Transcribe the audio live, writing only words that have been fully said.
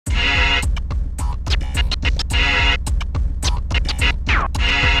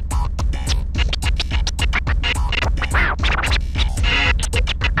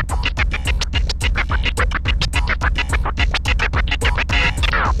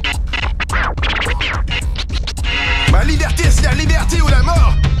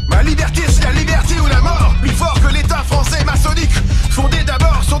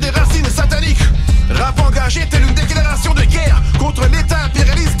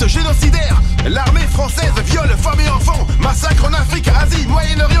française, viol, femmes et enfants, massacre en Afrique, Asie,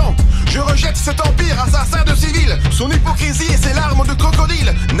 Moyen-Orient. Je rejette cet empire assassin de civils, son hypocrisie et ses larmes de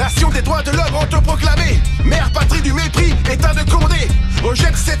crocodile. Nation des droits de l'homme autoproclamée, mère patrie du mépris, état de Condé.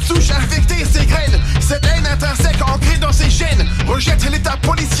 Rejette cette souche infectée, ses graines, cette haine intrinsèque ancrée dans ses gènes. Rejette l'état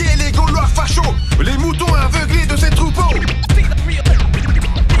policier et les Gaulois fachos, les moutons aveuglés de ces troupeaux.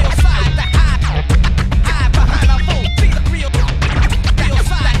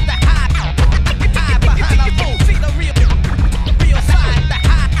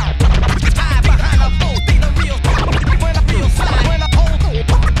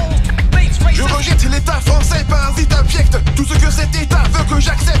 Parasite abject, tout ce que cet état veut que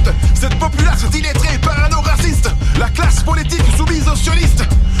j'accepte. Cette populace illettrée, parano-raciste, la classe politique soumise aux sionistes,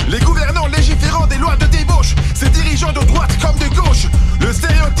 les gouvernants légiférant des lois de débauche, ces dirigeants de droite comme de gauche, le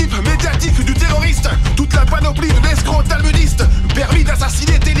stéréotype médiatique du terroriste, toute la panoplie de l'escroc talmudiste, permis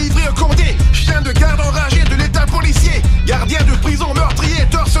d'assassiner, délivré au Condé, chien de garde enragé de l'état policier, gardien de prison meurtrier,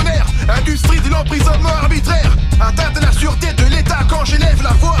 tortionnaire, industrie de l'emprisonnement arbitraire, atteinte à la sûreté de l'état quand j'élève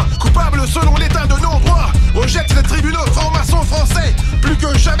la voix, coupable selon l'état de non-droit. Rejette les tribunaux francs-maçons français, plus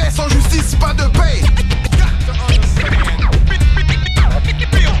que jamais sans justice, pas de paix.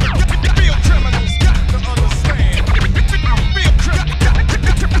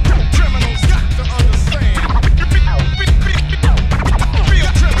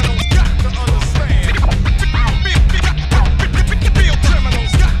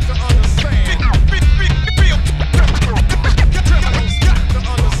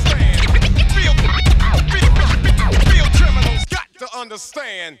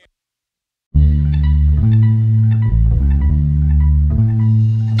 Understand.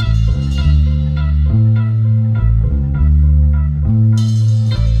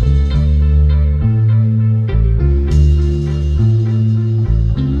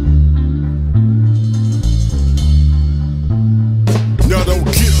 Now don't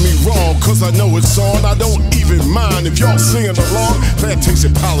get me wrong, cause I know it's on. I don't even mind if y'all singing along.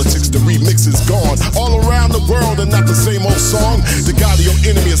 Plantation politics, the remix is gone. All around the world and not the same old song. The God of your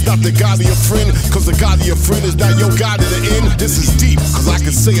enemy is not the God of your friend, cause the God of your friend is not your God at the end. This is deep, cause I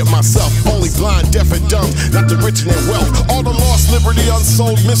can say it myself. Only blind, deaf and dumb, not the rich and their wealth. All the lost liberty,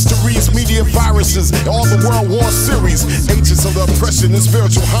 unsolved mysteries, media viruses, all the world war series. Agents of the oppression and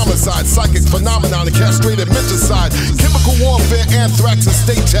spiritual homicide, psychic phenomenon and castrated menticide. Chemical warfare, anthrax and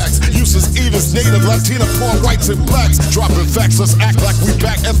state tax. Useless eaters, native, Latina, poor whites and blacks. Dropping facts, let's act like we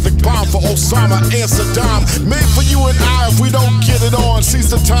back. Ethnic bomb for Osama and Saddam. Made for you and I if we don't get it on. Seize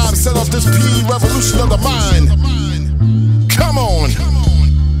the time, set off this PE revolution of the mind. Come on.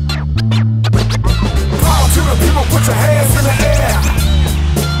 Power to the people, put your hands in the air.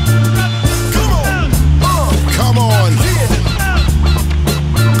 Come on. Come on.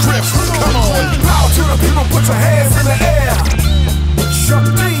 Griff, come on. Power to the people, put your hands in the air.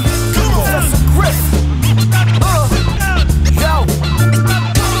 Shakti, Professor Griff. Yo.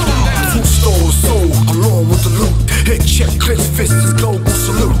 Who stole the soul along with the loot? Head check, clenched fist is global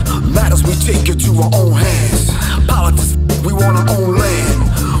salute. Matters we take it to our own hands. Politics, we want our own land.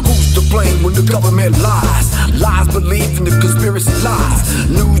 Who's to blame when the government lies? Lies believe in the conspiracy lies.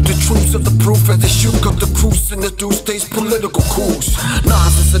 Lose the truths of the proof as they shoot up the cruise in the two states political coups.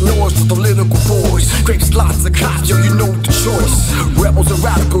 Nonsense and noise for the political boys. Grape slots and cops, yo, you know the choice. Rebels and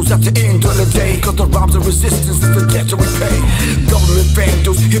radicals at the end of the day, cause the rhymes of resistance is the debt to repay. Government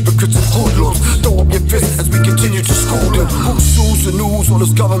vandals, hypocrites and hoodlums, throw up your fists as we continue to school them. Who sues the news on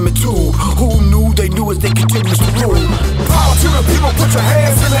this government too? Who knew they knew as they continue to rule? Power to the people, put your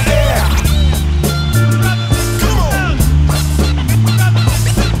hands in the air.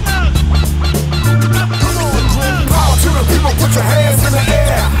 People, put your hands in the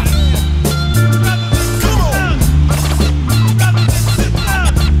air.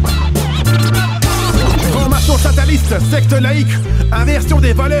 Formation fataliste, secte laïque, inversion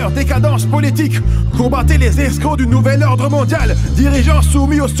des valeurs, décadence politique. Combattez les escrocs du nouvel ordre mondial, dirigeants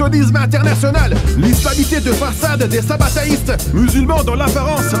soumis au sionisme international. L'islamité de façade des sabbataïstes, musulmans dans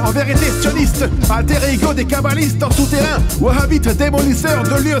l'apparence, en vérité sionistes. Alter ego des kabbalistes en souterrain, wahhabites démolisseurs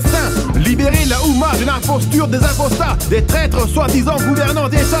de lieux saints. Libérer la Oumma de l'imposture des apostats, des traîtres soi-disant gouvernants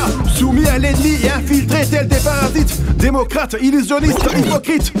d'État, soumis à l'ennemi et infiltrés tels des parasites. Démocrates, illusionnistes,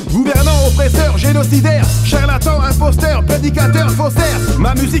 hypocrites, gouvernants, oppresseurs, génocidaires, charlatans, imposteurs, prédicateurs, faussaires.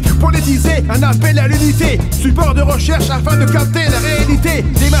 Ma musique politisée, un appel à l'unité, support de recherche afin de capter la réalité,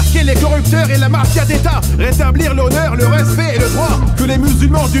 démasquer les corrupteurs et la mafia d'État, rétablir l'honneur, le respect et le droit, que les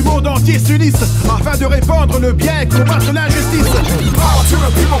musulmans du monde entier s'unissent afin de répandre le bien et combattre l'injustice. Power to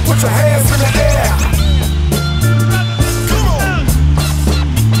the people, put your hands in the air.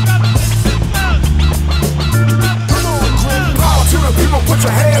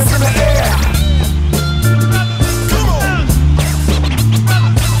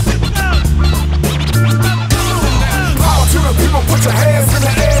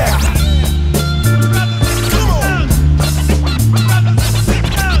 air.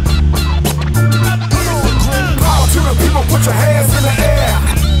 Power to the people, put your hands in the air.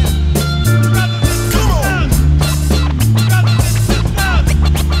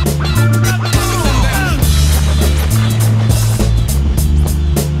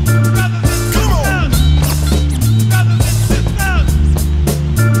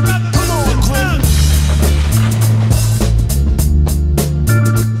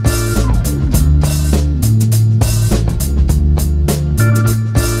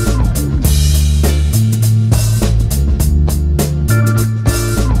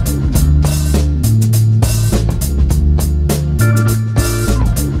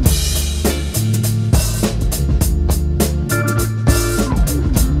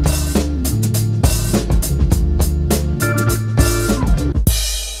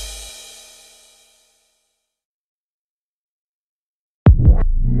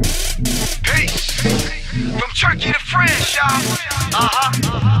 Turkey to France, y'all.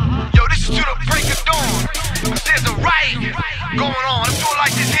 Yo, this is to the break of dawn. There's a riot going on. Let's do it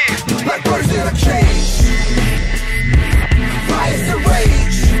like this here. Like birds in a cage. Riots of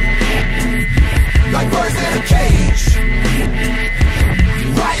rage. Like birds in a cage.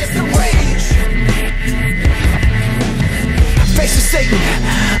 Riots of rage. Facing Satan,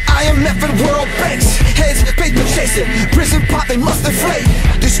 IMF and World Banks. Heads paper chasing, prison pop they must inflate.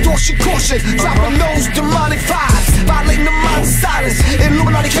 Distortion, caution, dropping those demonic vibes. Violating the mind of silence,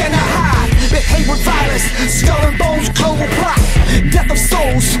 Illuminati cannot hide. Behave with violence, skull and bones, global plot. Death of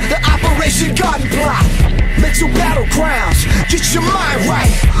souls, the Operation Garden plot. Mental battlegrounds, get your mind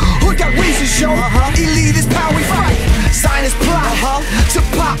right. Who got reasons, yo? Elite is power we fight. Zionist plot, to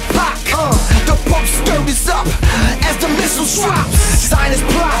pop. The pump stirs up as the missiles drop. Zionist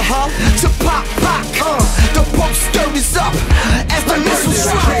plot, to pop. The pump stirs up as the missiles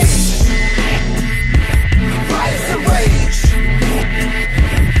drop. Riots of rage,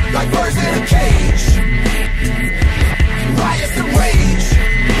 like birds in a cage. Riots of rage,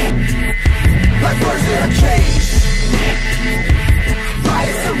 like birds in a cage.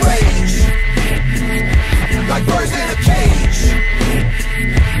 Riots of rage, like birds in a cage.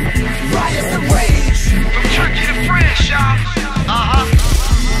 Riots of rage. From Turkey to France, y'all.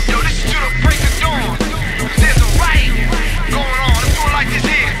 Yo, this is to the break of dawn. There's a riot going on. Let's do it like this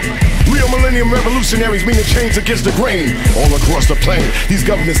here. Real millennium revolutionaries meaning change against the grain. All across the planet, these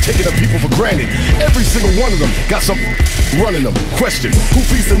governments taking the people for granted. Every single one of them got some running them. Question, who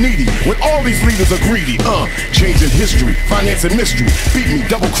feeds the needy when all these leaders are greedy? Changing history, financing mystery. Beat me,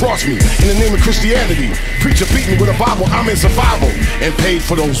 double-cross me in the name of Christianity. Preacher beat me with a Bible, I'm in survival. And paid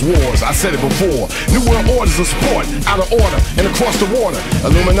for those wars, I said it before. New world orders of sport, out of order, and across the water.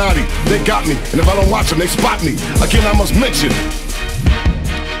 Illuminati, they got me, and if I don't watch them, they spot me. Again, I must mention,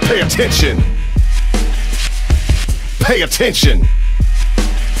 pay attention. Pay attention.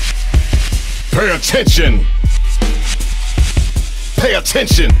 Pay attention. Pay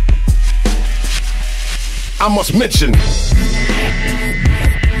attention. I must mention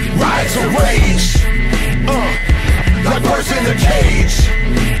Riots of rage, like birds in a cage.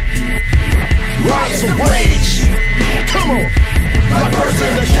 Riots of rage, come on, like birds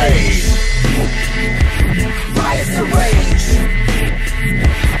in a cage. Riots of rage,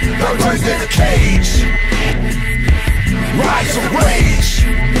 like birds in a cage. Riots of rage.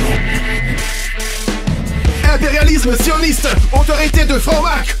 Impérialisme sioniste, autorité de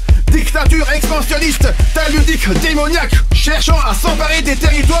Franc-Mac, dictature expansionniste, taludique démoniaque, cherchant à s'emparer des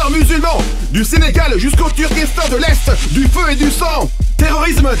territoires musulmans, du Sénégal jusqu'au Turkestan de l'Est, du feu et du sang.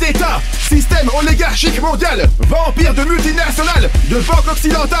 Terrorisme d'État, système oligarchique mondial, vampire de multinationales, de banque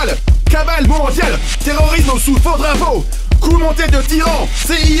occidentale, cabale mondiale, terrorisme sous faux drapeau, coup monté de tyrans,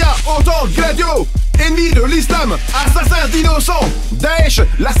 CIA, OTAN, Gladio, ennemi de l'islam, assassin d'innocents, Daesh,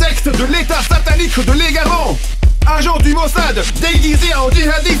 la secte de l'état satanique de l'égarement, agent du Mossad, déguisé en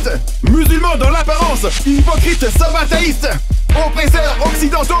djihadiste, musulman dans l'apparence, hypocrite sabbataiste, oppresseurs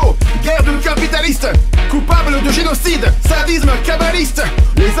occidentaux, guerre de capitalistes, coupables de génocide, sadisme kabbaliste,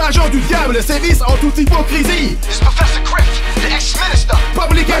 les agents du diable sévissent en toute hypocrisie. This is Professor Crift, the ex-minister.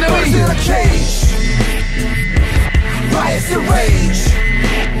 Public enemy. Riots of rage,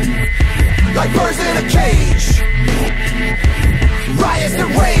 like birds in a cage. Riots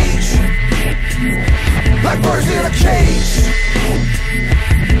of rage, like birds in a cage.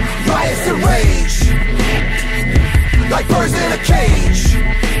 Riots of rage, like birds in a cage.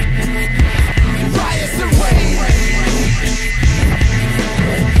 Riots of rage.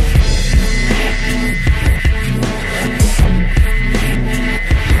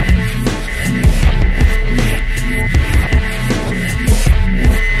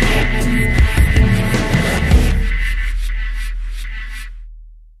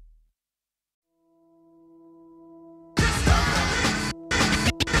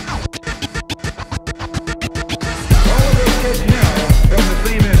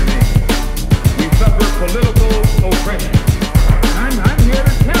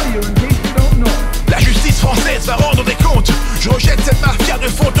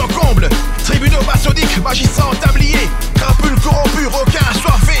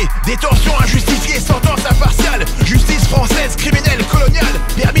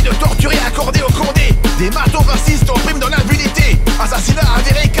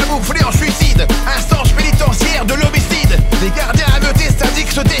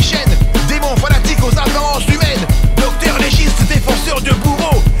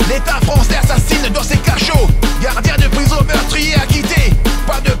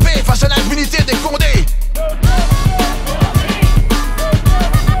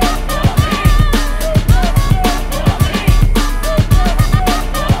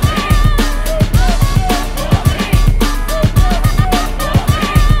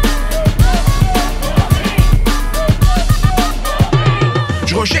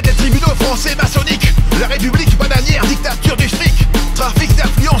 pensée maçonnique. La république bananière, dictature du fric. Trafic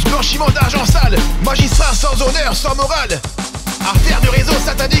d'influence, blanchiment d'argent sale. Magistrat sans honneur, sans morale. Affaire de réseau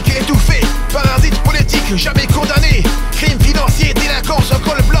satanique étouffé. Parasite politique, jamais condamné. Crime financier, délinquance en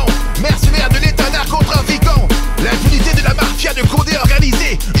col blanc. Mercenaires de l'état, narcotrafiquant. L'impunité de la mafia de Condé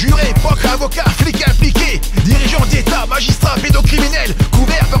organisée. Jurés, POC, avocats, flics impliqués. Dirigeants d'état, magistrats, pédocriminels.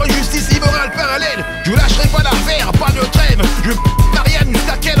 Couverts par une justice immorale parallèle. Je lâcherai pas l'affaire, pas de trêve. Je Marianne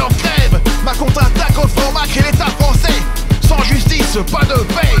jusqu'à qu'elle en crève. Ma contre-attaque au format qu'est l'état français. Sans justice, pas de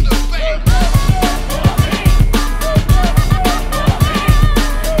paix.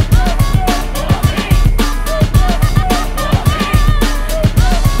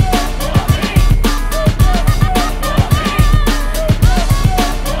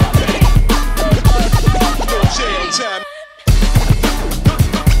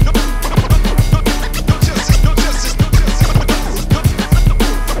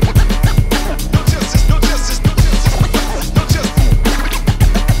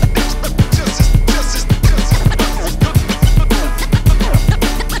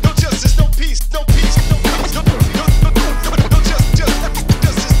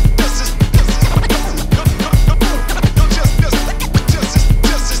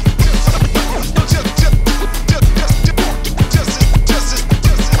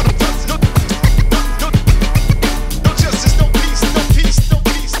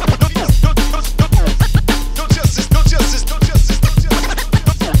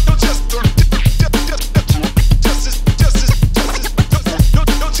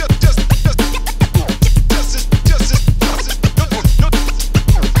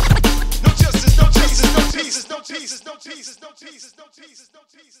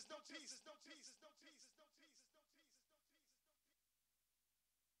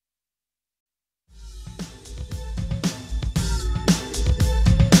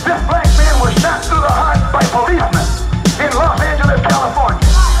 This black man was shot through the heart by policemen in Los Angeles, California.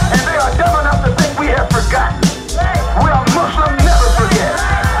 And they are dumb enough to think we have forgotten. Well, Muslims never forget.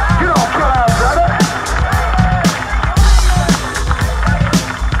 You don't kill our brother.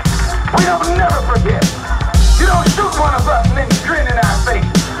 We don't never forget. You don't shoot one of us and then grin in our face.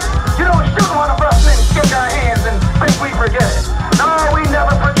 You don't shoot one of us and then shake our hands and think we forget it. No, we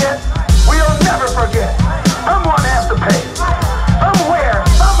never forget. We'll never forget. Someone has to pay. Somewhere,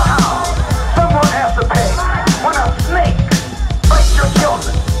 somehow, someone has to pay. When a snake bites your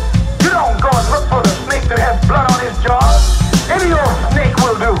children, you don't go and look for the snake that has blood on his jaws. Any old snake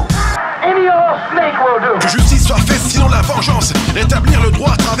will do. Any old snake will do. Que justice soit faite, sinon la vengeance. Rétablir le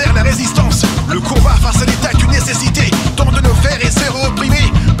droit à travers la résistance. Le combat face à l'état est une nécessité. Tant de nos frères et sœurs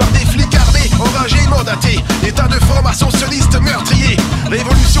opprimés par des flics armés, enragés et mandatés. État de formation sioniste meurtrier.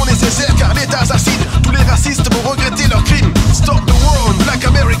 Révolution nécessaire car l'état assassine. Tous les racistes vont regretter leurs crimes. Stop the war on Black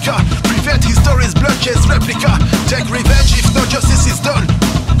America. Prevent history's bloodshed replica. Take revenge if no justice is done.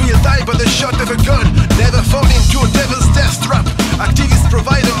 We'll die by the shot of a gun. Never fall into a devil's death trap. Activist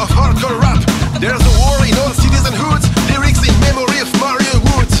provider of hardcore rap. There's a war in all cities and hoods. Lyrics in memory of Mario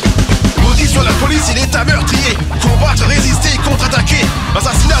Woods. Maudit soit la police et l'état meurtrier. Combattre, résister, contre-attaquer.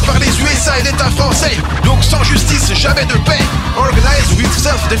 Assassinat par les USA et l'état français. Donc sans justice, jamais de paix. Organize with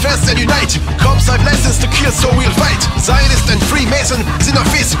self-defense and unite. Cops have license to kill, so we'll fight. Zionist and Freemason is in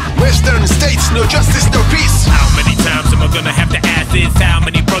office. Western states, no justice, no peace. How many times am I gonna have to ask this? How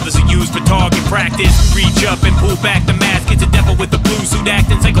many brothers are used for target practice? Reach up and pull back the mask. It's a devil with a blue suit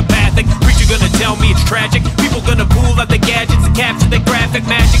acting psychopathic. Preacher gonna tell me it's tragic. People gonna pull out the gadgets and capture the graphic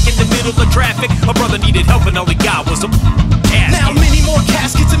magic in the middle of traffic. A brother needed help and all he got was a casket. Now many more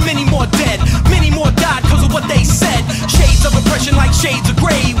caskets and many more dead. Many more died cause of what they said. Shades of oppression like shades of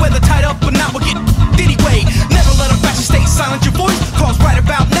gray. Whether tied up or not, we'll get anyway. Never let a fascist state silence your voice. Cause right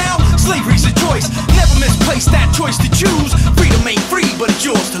about now, slavery's a choice. Never misplace that choice to choose. Freedom ain't free, but it's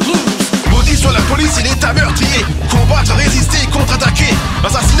yours to lose. Maudit soit la police et l'état meurtrier. Combattre, résister, contre-attaquer.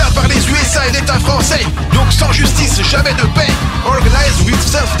 Assassinat par les USA et l'état français. Donc sans justice, jamais de paix. Organize with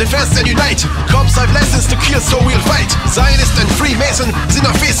self-defense and unite. Cops have license to kill, so we'll fight. Zionist and Freemason is in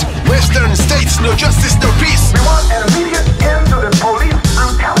office. Western states, no justice, no peace. We want an immediate end to the police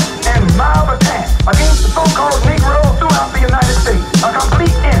brutality and mob attack against the so-called Negroes throughout the United States. A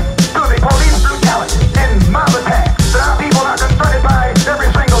complete end to the police brutality and mob attack that our people are confronted by every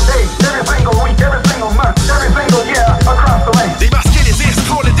single day, every single week, every single month, every single year across the land. Démasquer les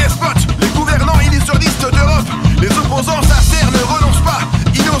escrocs, les despotes, les gouvernants illusionnistes d'Europe. Les opposants sincères ne renoncent pas.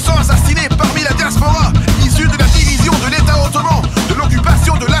 Innocents assassinés parmi la diaspora, issus de la division de l'État ottoman, de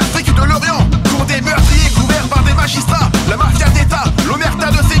l'occupation de l'Afrique et de l'Orient. Pour des meurtriers couverts par des magistrats, la mafia d'État, l'omerta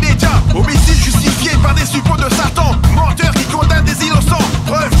de ces médias, homicides justifiés par des suppôts de Satan.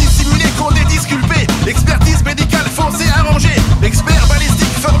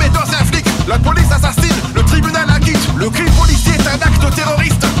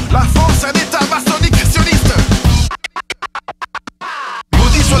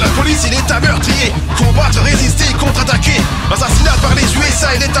 ici l'état meurtrier. Combattre, résister, contre-attaquer. Assassinat par les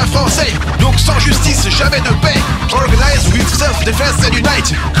USA et l'état français. Donc sans justice, jamais de paix. Organize with self-defense and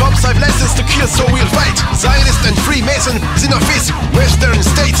unite. Cops have license to kill, so we'll fight. Zionist and Freemason is in office. Western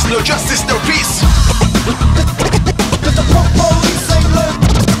states, no justice, no peace.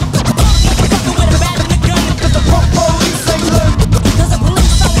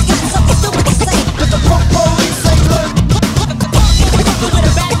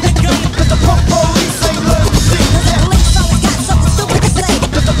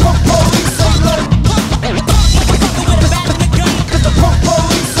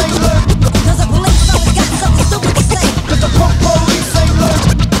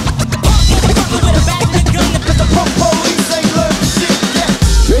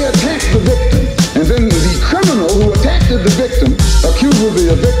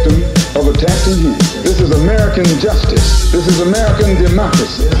 Justice. This is American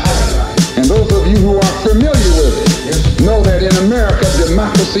democracy. And those of you who are familiar with it know that in America,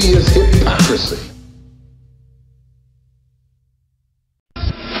 democracy is hypocrisy.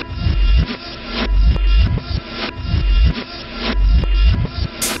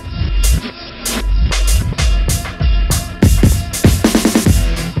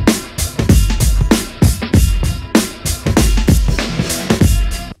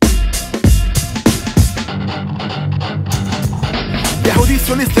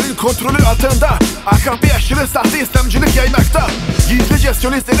 Siyonistlerin kontrolü altında AKP aşırı sahte İslamcılık yaymakta. Gizlice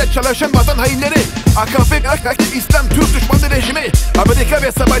Siyonistlerle çalışan vatan hainleri. AKP İslam Türk düşmanı rejimi Amerika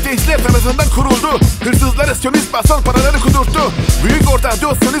ve Sabbataistler tarafından kuruldu. Hırsızları Siyonist mason paraları kudurttu. Büyük Orta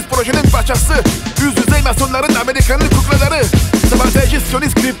Doğu Siyonist projenin parçası. Üst düzey masonların Amerika'nın kuklaları. Sabbataist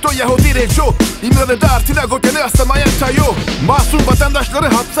Siyonist kripto Yahudi rejo. İmralı'da Artina Goten'i aslamayan tayo. Masum vatandaşları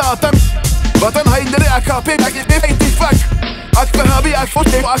hapse atan vatan hainleri AKP ittifak. Wahhabi,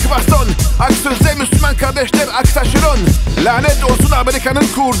 Akbason, Aksözde Müslüman kardeşler, Taşeron. Lanet olsun Amerika'nın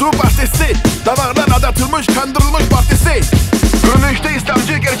kurduğu partisi. Damardan adatılmış, kandırılmış partisi. Görünüşte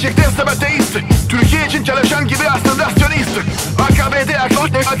İslamcı, gerçekte Sabbataist. Türkiye için çalışan gibi aslında Siyonist. AKP'de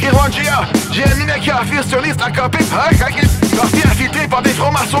Taşeronlari, Ennemi kafir Siyonist, AKP parti infiltré par des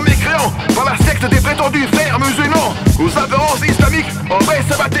francs-maçons mécréants, par la secte des prétendus frères musulmans, aux apparences islamiques, en vrai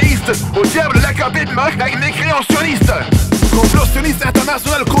Sabbataist, au diable l'AKP mécréant sioniste. Complot sioniste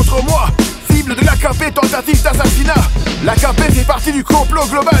international contre moi. Cible de l'AKP, tentative d'assassinat. L'AKP fait partie du complot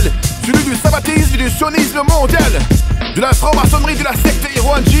global, celui du sabbatéisme et du sionisme mondial. De la franc-maçonnerie de la secte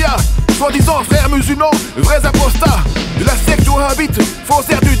Riots, soi-disant frères musulmans, vrais apostats. De la secte Wahhabite,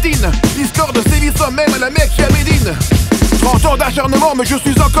 faussaires du din, discorde sévissant même à la Mecque et à Médine. 30 ans d'acharnement, mais je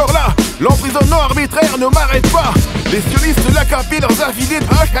suis encore là. L'emprisonnement arbitraire ne m'arrête pas. Les sionistes de l'AKP, leurs affiliés,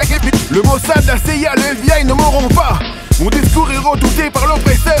 le Mossad, la CIA, le FBI ne mourront pas. Mon discours est redouté par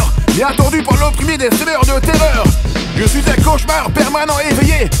l'oppresseur, mais attendu par l'opprimé des semeurs de terreur. Je suis un cauchemar permanent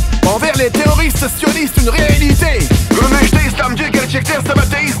éveillé envers les terroristes sionistes, une réalité. Görünüşte İslamcı, gerçekte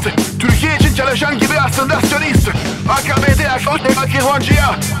Sabbataist. Türkiye için çalışan gibi aslında Siyonist. AKP'de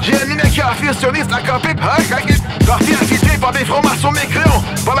Taşeronlari, Ennemi kafir Siyonist, AKP parti infiltré par des francs-maçons mécréants,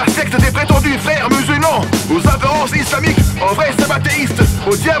 par la secte des prétendus frères musulmans, aux apparences islamiques, en vrai Sabbataist,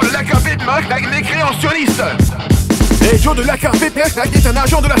 au diable l'AKP mécréant sioniste. Région de l'AKP est un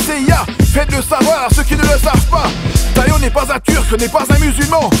agent de la CIA. Faites-le savoir à ceux qui ne le savent pas. Tayo n'est pas un turc, n'est pas un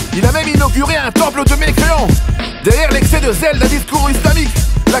musulman. Il a même inauguré un temple de mécréants. Derrière l'excès de zèle d'un discours islamique,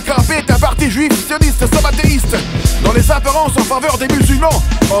 l'AKP est un parti juif sioniste sabbatéiste. Dans les apparences en faveur des musulmans,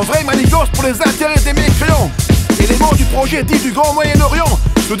 en vrai manigance pour les intérêts des mécréants. Élément du projet dit du Grand Moyen-Orient,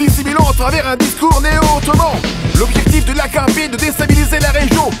 se dissimulant à travers un discours néo-ottoman. L'objectif de l'AKP est de déstabiliser la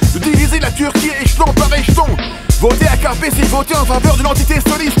région, de diviser la Turquie échelon par échelon. Voter AKP, c'est voter en faveur de l'entité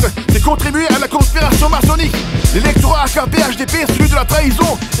sioniste, c'est contribuer à la conspiration maçonnique. L'électorat AKP HDP, celui de la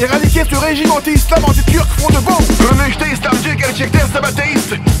trahison, éradiquer ce régime anti-islam, anti-turc, font de bon. Görünüşte İslamcı, gerçekte Sabbataist.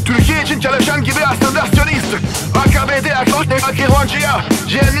 Türkiye için çalışan gibi aslında Siyonist. AKP'de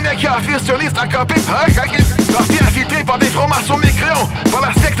Taşeronlari, Ennemi kafir Siyonist, AKP parti infiltré par des francs-maçons mécréants, par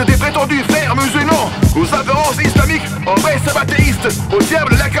la secte des prétendus frères musulmans, aux apparences islamiques, en vrai Sabbataist, au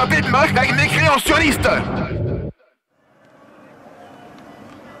diable l'AKP mécréant sioniste.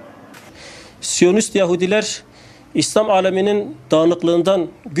 Siyonist Yahudiler İslam aleminin dağınıklığından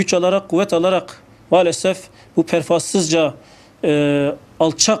güç alarak, kuvvet alarak maalesef bu pervasızca,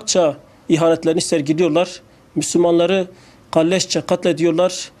 alçakça ihanetlerini sergiliyorlar. Müslümanları kalleşçe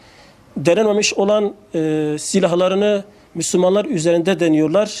katlediyorlar. Denenmemiş olan silahlarını Müslümanlar üzerinde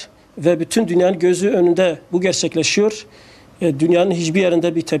deniyorlar ve bütün dünyanın gözü önünde bu gerçekleşiyor. Dünyanın hiçbir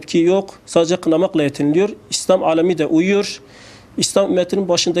yerinde bir tepki yok. Sadece kınamakla yetiniliyor. İslam alemi de uyuyor. İslam ümmetinin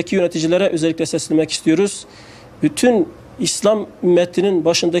başındaki yöneticilere özellikle seslenmek istiyoruz. Bütün İslam ümmetinin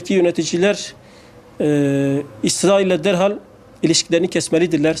başındaki yöneticiler İsrail'le derhal ilişkilerini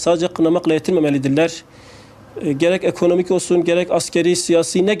kesmelidirler. Sadece kınamakla yetinmemelidirler. Gerek ekonomik olsun, gerek askeri,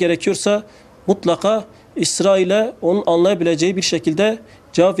 siyasi ne gerekiyorsa mutlaka İsrail'e onun anlayabileceği bir şekilde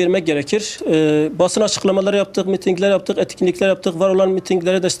cevap vermek gerekir. Basın açıklamaları yaptık, mitingler yaptık, etkinlikler yaptık, var olan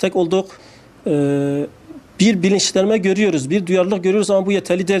mitinglere destek olduk. Bir bilinçlenme görüyoruz, bir duyarlılık görüyoruz ama bu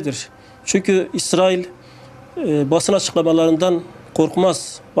yeterli değildir. Çünkü İsrail basın açıklamalarından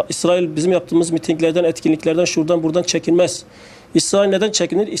korkmaz. İsrail bizim yaptığımız mitinglerden, etkinliklerden, şuradan buradan çekinmez. İsrail neden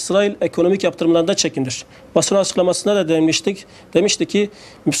çekinir? İsrail ekonomik yaptırımlarından çekinir. Basın açıklamasında da demişti ki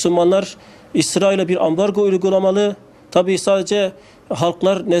Müslümanlar İsrail'e bir ambargo uygulamalı. Tabii sadece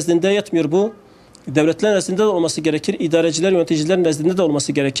halklar nezdinde yetmiyor bu. Devletler nezdinde de olması gerekir. İdareciler, yöneticiler nezdinde de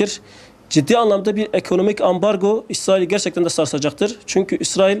olması gerekir. Ciddi anlamda bir ekonomik ambargo İsrail'i gerçekten de sarsacaktır. Çünkü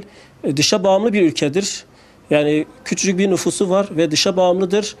İsrail dışa bağımlı bir ülkedir. Yani küçücük bir nüfusu var ve dışa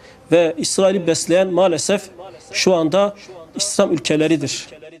bağımlıdır. Ve İsrail'i besleyen maalesef şu anda İslam ülkeleridir.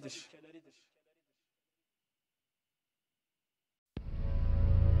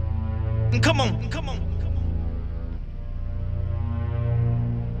 Come on, come on.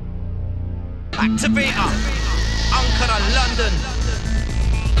 Activator, Ankara, London.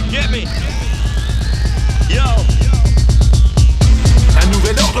 Get me? Yo. Un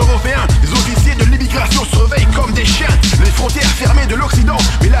nouvel ordre européen, les officiers de l'immigration surveillent comme des chiens les frontières fermées de l'Occident.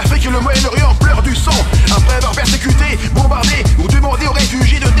 Mais l'Afrique et le Moyen-Orient pleurent du sang. Après avoir persécuté, bombardé ou demandé aux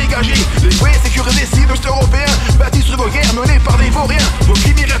réfugiés de dégager, les foyers sécurisés sionistes européens bâtis sur vos guerres menées par des vauriens. Vos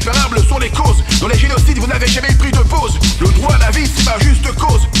crimes irréparables sont les causes. Dans les génocides, vous n'avez jamais pris de pause. Le droit à la vie, c'est ma juste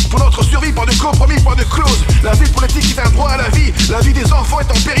cause. Pour notre survie, pas de compromis, pas de clause. L'asile politique est un droit à la vie. La vie des enfants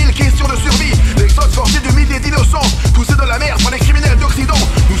est en péril, question de survie. L'exode forcé de milliers d'innocents, poussés dans la mer par les criminels d'Occident.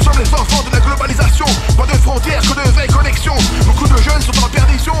 Nous sommes les enfants de la globalisation. Pas de frontières, que de vraies connexions. Beaucoup de jeunes sont en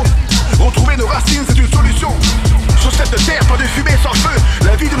perdition. Retrouver nos racines, c'est une solution. Sur cette terre, pas de fumée sans feu.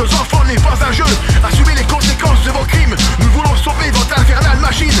 La vie de nos enfants n'est pas un jeu. Assumez les conséquences de vos crimes. Nous voulons sauver votre infernale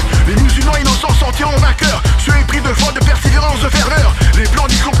machine. Les musulmans innocents sortiront vainqueurs. Ceux épris de foi, de persévérance, de ferveur. Les plans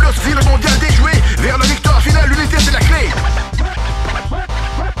du complot civil mondial déjoués. Vers la victoire finale, l'unité c'est la clé.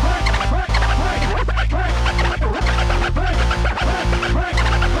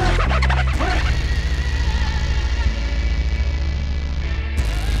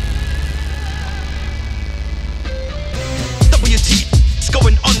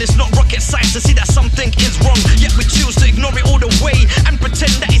 Going on, it's not rocket science to see that something is wrong. Yet we choose to ignore it all the way and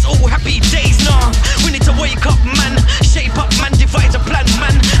pretend that it's all happy days. Nah, we need to wake up, man. Shape up, man. Devise a plan,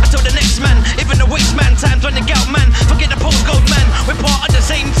 man. Until the next man, even the waste man. Time's running out, man. Forget the postcode, man. We're part of the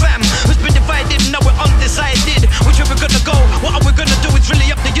same fam. Who's been divided? Now we're undecided. Which way we're gonna go? What are we gonna do? It's really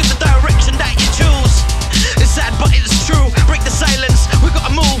up to you, the direction that you choose. It's sad, but it's true. Break the silence. We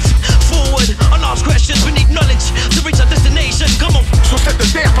gotta move forward. Unasked questions. We need knowledge to reach our destination. Come on. Sur cette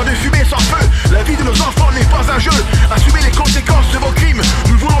terre, pas de fumée sans feu. La vie de nos enfants n'est pas un jeu. Assumez les conséquences de vos crimes.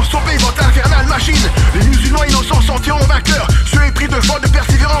 Nous voulons sauver votre infernale machine. Les musulmans innocents sortiront vainqueurs. Ceux épris de foi, de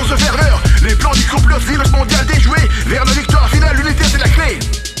persévérance, de ferveur. Les plans du complot civil mondial déjoués. Vers la victoire finale, l'unité c'est la clé.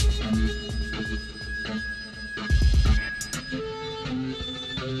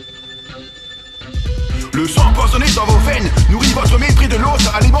 Le sang empoisonné dans vos veines nourrit votre mépris de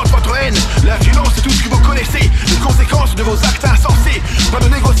l'autre, alimente votre haine. La violence c'est tout ce que vous connaissez, les conséquences de vos actes insensés. Pas de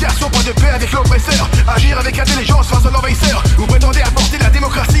négociation, pas de paix avec l'oppresseur. Agir avec intelligence face à l'envahisseur. Vous prétendez apporter la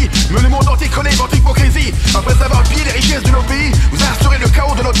démocratie, mais le monde entier connaît votre hypocrisie. Après avoir pillé les richesses de nos pays, vous instaurez le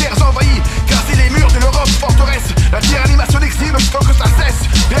chaos de nos terres envahies. Cassez les murs de l'Europe forteresse. La tyrannie maçonnique s'il faut que ça cesse.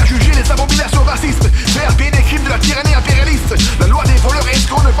 Faire juger les abominations racistes, faire payer les crimes de la tyrannie impérialiste. La loi des voleurs et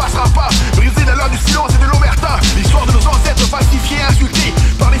escrocs ne passera pas. Briser la loi du silence et de l'omerta. L'histoire de nos ancêtres falsifiés et insultés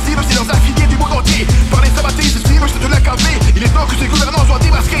par les cibles et leurs affiliés du monde entier. Par les sabbataistes cibles de l'AKP. Il est temps que ces gouvernants soient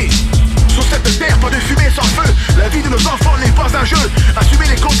démasqués. Sur cette terre, pas de fumée sans feu. La vie de nos enfants n'est pas un jeu. Assumez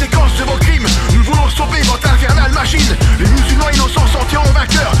les conséquences de vos crimes. Nous voulons sauver votre infernale machine. Les musulmans innocents sortiront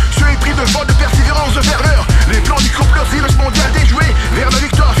vainqueurs. Ceux épris de foi, de persévérance, de ferveur. Les plans du complot civil mondial déjoués. Vers la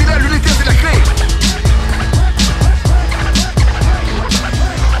victoire finale, l'unité c'est la clé.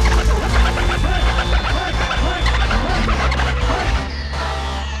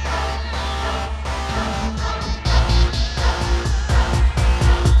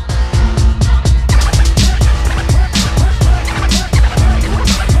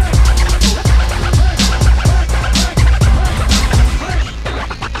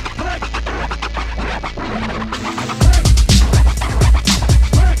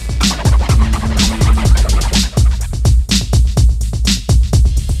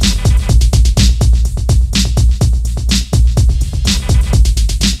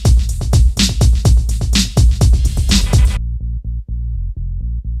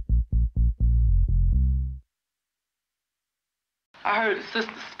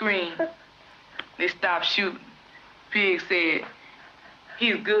 sister screamed. They stopped shooting. Pig said,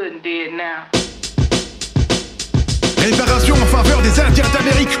 he's good and dead now. Réparation en faveur des Indiens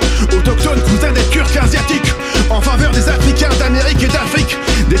d'Amérique, autochtones cousins des Turcs asiatiques, en faveur des Africains d'Amérique et d'Afrique,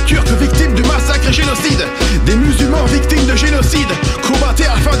 des Turcs victimes de massacres et génocides, des musulmans victimes de génocide, combattés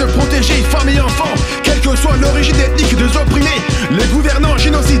afin de protéger femmes et enfants, quelle que soit l'origine ethnique des opprimés. Les gouvernants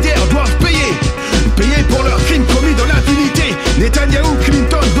génocidaires doivent payer pour leurs crimes commis dans l'impunité. Netanyahou,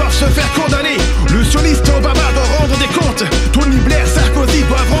 Clinton doivent se faire condamner. Le sioniste Obama doit rendre des comptes. Tony Blair, Sarkozy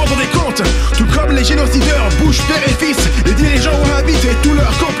doivent rendre des comptes. Tout comme les génocideurs Bush père et fils, les dirigeants wahhabites et tous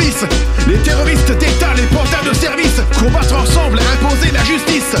leurs complices. Les terroristes d'État, les panthères de service, combattre ensemble, imposer la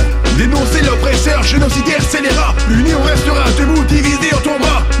justice. Dénoncer l'oppresseur génocidaire scélérat. Unis on restera, debout, divisés on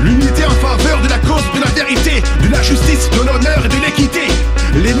tombera. L'unité en faveur de la cause de la vérité, de la justice, de l'honneur et de l'équité.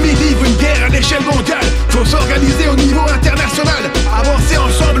 L'ennemi livre une guerre à l'échelle mondiale. Faut s'organiser au niveau international. Avancer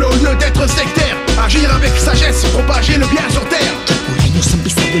ensemble au lieu d'être sectaire. Agir avec sagesse, propager le bien sur terre. Por años han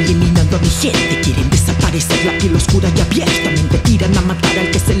visado eliminando a mi gente. Quieren desaparecer la piel oscura y abiertamente. Tiran a matar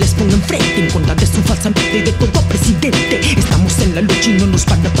al que se les ponga enfrente. En contra de su falsa mente y de todo presidente. Estamos en la lucha y no nos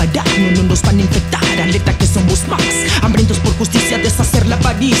van a parar. No nos van a infectar, alerta que somos más. Hambrientos por justicia, deshacer la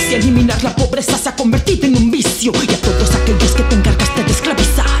avaricia. Eliminar la pobreza se ha convertido en un vicio. Y a todos aquellos que te encargaste de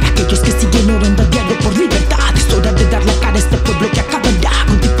esclavizar, aquellos que siguen orando a diario por libertad. Es hora de dar la cara a este pueblo que acabará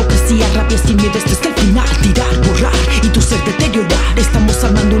con tu hipocresía, rabia sin miedo hasta el final. Tirar, borrar y tu ser deteriorar. Estamos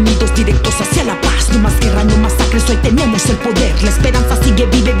armando unidos directos hacia la paz. No más guerra, no masacres, hoy tenemos el poder. La esperanza sigue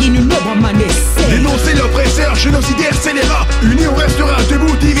vive, viene un nuevo amanecer. Dénoncer l'oppresseur génocidaire scélérat. Unis on restera,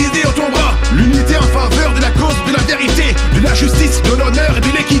 debout, divisés on tombera. L'unité en faveur de la cause de la vérité, de la justice, de l'honneur et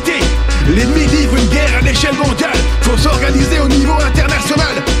de l'équité. L'ennemi livre une guerre à l'échelle mondiale. Faut s'organiser au niveau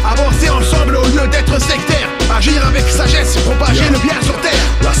international. Avancer ensemble au lieu d'être sectaire. Agir avec sagesse, propager le bien sur terre.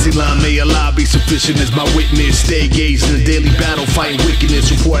 Rasilan, may Allah be sufficient as my witness. Stay engaged in a daily battle, fighting wickedness.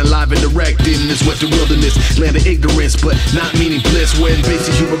 Reporting live and direct in this western wilderness. Land of ignorance, but not meaning bliss. Where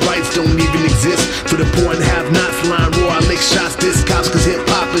basic human rights don't even exist. For the poor and have-nots, flying raw, I lick shots, diss cops, cause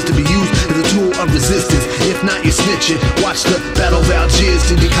hip-hop is to be used as a tool of resistance. If not, you're snitching. Watch the Battle of Algiers,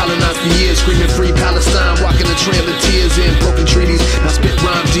 till decolonized for years. Screaming free Palestine, walking a trail of tears and broken treaties. Now spit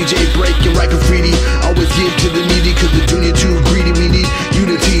rhymes, DJ break and write graffiti. Always give to the needy, cause the junior too greedy. We need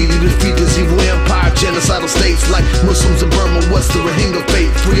unity to defeat this evil empire. Genocidal states like Muslims in Burma. What's the Rohingya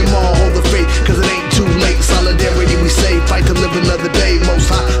fate? Free them all, hold the faith, cause it ain't too late. Solidarity we say, fight to live another day. Most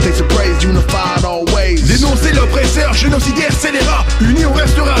high, place of praise, unified always. Dénoncer l'oppresseur génocidaire scélérat. Unis on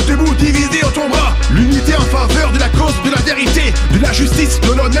restera, debout, divisés on tombera. L'unité en faveur de la cause de la vérité, de la justice,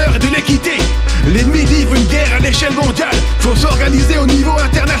 de l'honneur et de l'équité. L'ennemi livre une guerre à l'échelle mondiale. Faut s'organiser au niveau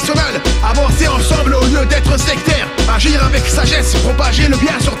international. Avancer ensemble au lieu d'être sectaire. Agir avec sagesse, propager le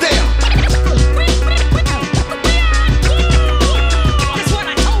bien sur terre.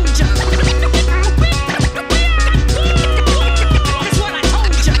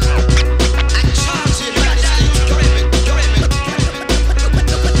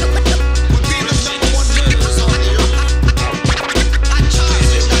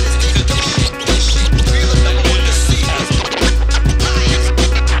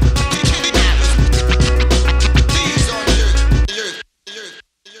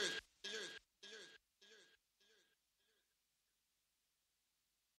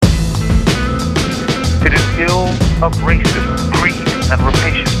 Of racism, greed, and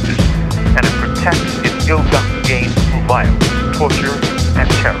rapaciousness, and it protects its ill-gotten gains through violence, torture, and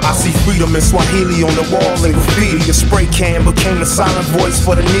terror. I see freedom in Swahili on the wall and graffiti. A spray can became the silent voice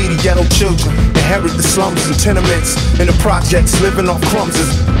for the needy. Ghetto children inherit the slums and tenements, in the projects living off crumbs.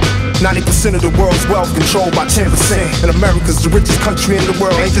 90% of the world's wealth controlled by 10%. And America's the richest country in the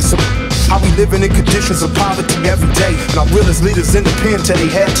world. Ain't just how we living in conditions of poverty every day. And our realest leaders in the pen till they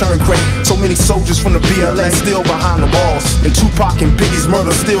hair turn gray. So many soldiers from the BLA still behind the walls. And Tupac and Biggie's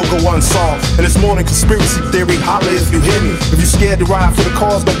murder still go unsolved. And it's more than conspiracy theory, holla if you hear me. If you scared to ride for the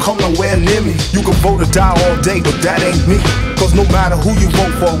cause, don't come nowhere near me. You can vote or die all day, but that ain't me. Cause no matter who you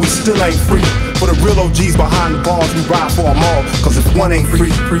vote for, we still ain't free. For the real OGs behind the bars, we ride for them all. Cause if one ain't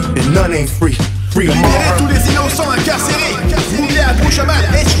free, then none ain't free. Libérez tous les innocents incarcérés. Moulé à Bouchamal,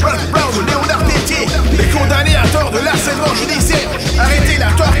 H. Brown, Léonard Tétier. Les condamnés à tort de l'harcèlement judiciaire. Arrêtez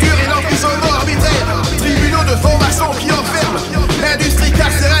la torture et l'emprisonnement arbitraire. Tribunaux de formation qui enferment. L'industrie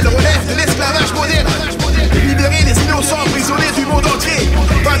carcérale relève de l'esclavage moderne. Libérez les innocents emprisonnés du monde entier.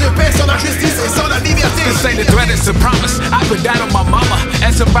 Pas de paix sans la justice et sans la liberté. This ain't a threat, it's a promise. I put that on my mama.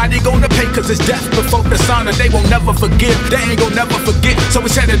 As somebody gonna pay, cause it's death before dishonor. They won't never forgive, they ain't gon' never forget. So we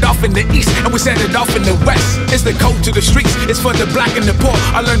set it off in the east, and we set it off in the west. It's the code to the streets, it's for the black and the poor.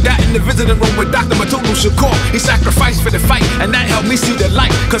 I learned that in the visiting room with Dr. Matulu Shakur. He sacrificed for the fight, and that helped me see the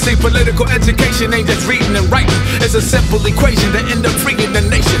light. Cause a political education ain't just reading and writing. It's a simple equation that end up freeing the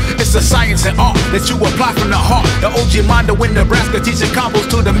nation. It's a science and art that you apply from the heart. The OG Mondo in Nebraska teaching combos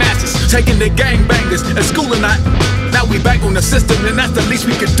to the masses, taking the gangbangers and schooling out. Now we back on the system, and that's the least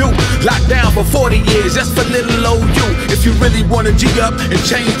we can do. Locked down for 40 years just for little old you. If you really wanna G up and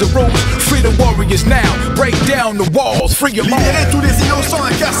change the rules, free the warriors now, break down the walls, free your mind. Libérez tous les innocents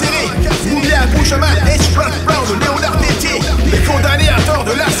incarcérés. Mouillez à Bouchemin, H. Brown, Léonard Tétier. Les condamnés à tort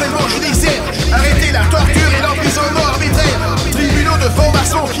de l'harcèlement judiciaire. Arrêtez la torture et l'emprisonnement arbitraire. Tribunaux de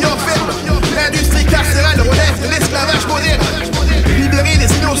formation qui enferment. L'industrie carcérale relève de l'esclavage moderne. Libérez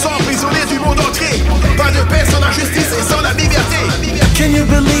les innocents prisonniers du monde entier. Pas de paix sans la justice et sans la liberté. Can you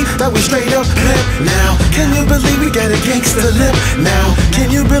believe that we straight up pimp now? Can you believe we got a gangster lip now? Can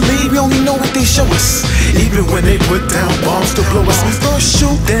you believe we only know what they show us? Even when they put down bombs to blow us. First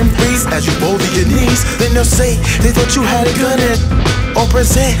shoot, then freeze as you roll to your knees. Then they'll say they thought you had a gun in or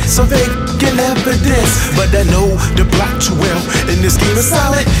present so they get evidence. But I know the block too well, and this game is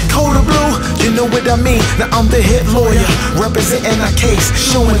solid. Code of blue, you know what I mean. Now I'm the head lawyer, representing our case,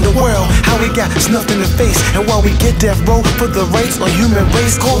 showing the world how we got snuffed in the face. And while we get death row for the rights on human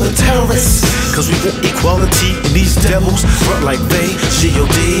race, call the terrorists. Cause we want equality, and these devils front like they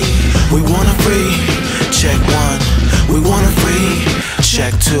G.O.D. We wanna free, check one. We wanna free,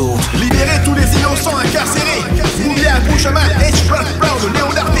 check two. Libérez tous les innocents incarcérés. Mouillez à Bouchemin, H. Brown,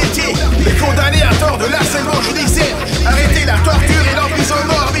 Léonard Tétier. Les condamnés à tort de l'harcèlement judiciaire. Arrêtez la torture et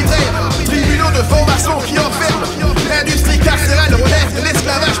l'emprisonnement arbitraire. Tribunaux de formation qui enferment. L'industrie carcérale relève de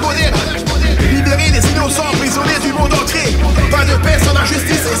l'esclavage moderne. Libérez les innocents prisonniers du monde entier. Pas de paix sans la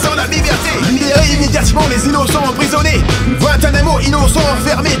justice et sans la liberté. Libérez immédiatement les innocents emprisonnés. Guantanamo, innocents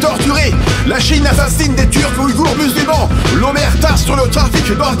enfermés, torturés. La Chine assassine des Turcs ouïghours musulmans. L'omerta sur le trafic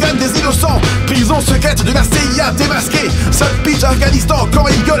d'organes des innocents. Prison secrète de la CIA démasquée. South Beach, Afghanistan, Camp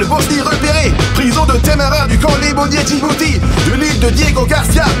Eagle, Bosnie repérée. Prison de Temara du camp Lémonier, Djibouti. De l'île de Diego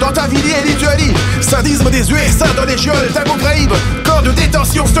Garcia, Tantavili et Lituanie. Sadisme des USA dans les geôles d'Abu Ghraib. Camp de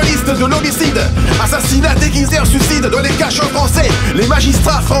détention sioniste de l'homicide. Assassinat déguisé en suicide dans les cachots français. Les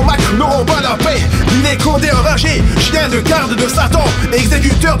magistrats francs-mac n'auront pas la paix. Il est condé enragé, chien de garde de Satan.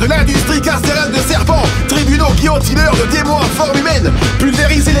 Exécuteur de l'industrie carcérale de serpents. Tribunaux guillotineurs de démons en forme humaine.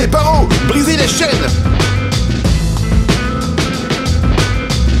 Pulvériser les barreaux, briser les chaînes.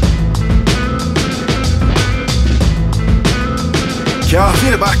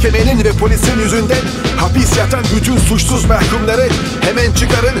 Kafir mahkemenin ve polisin yüzünden hapis yatan bütün suçsuz mahkumları hemen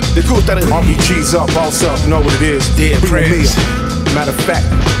çıkarın ve kurtarın. RPG's up, boss up, know what it is. Dead prayers. Matter of fact,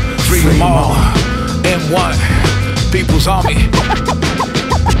 free them all. M1, People's Army.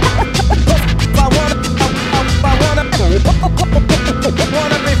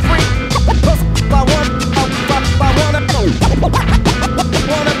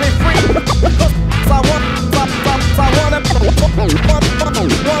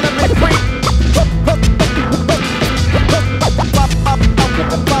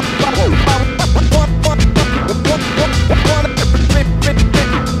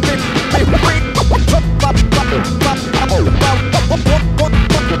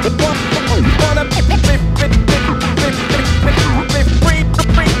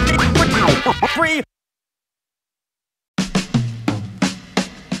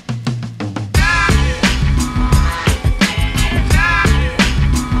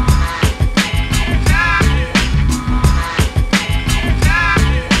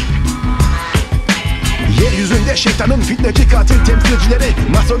 Şeytanın fitneci katil temsilcileri,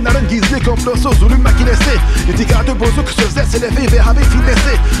 masonların gizli komplosu, zulüm makinesi, itikadı bozuk sözde selefi Wahhabi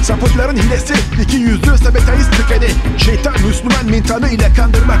fitnesi, sapıkların hilesi, iki yüzlü Sabbataist tükeni. Şeytan Müslüman mintanı ile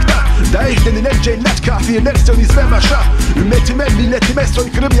kandırmakta. Daesh denilen cellat kafirler Siyonistler başa. Ümmetime milletime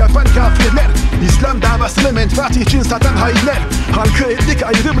soykırım yapan kafirler. İslam davasını menfaat için satan hainler. Halkı etnik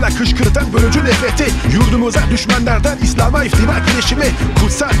ayrımla kışkırtan bölücü nefreti. Yurdumuza düşmanlardan İslam'a iftira girişimi.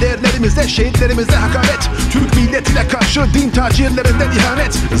 Kutsal değerlerimize, şehitlerimize hakaret. Türk milletine karşı din tacirlerinden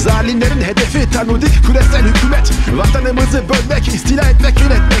ihanet. Zalimlerin hedefi Tanudik küresel hükümet. Vatanımızı bölmek, istila etmek,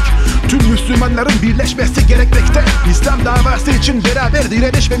 yönetmek. Tüm Müslümanların birleşmesi gerekmekte. İslam davası için beraber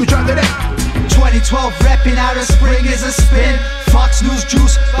direniş ve mücadele. 2012 rapping out of spring is a spin. Fox News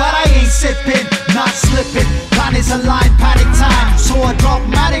juice, but I ain't sipping, not slipping. Planets align, panic time. So I drop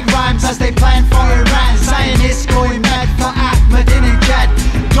matic rhymes as they plan for Iran. Zionists going mad for Ahmadinejad.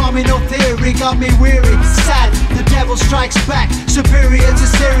 Domino theory got me weary, sad. The devil strikes back, superior to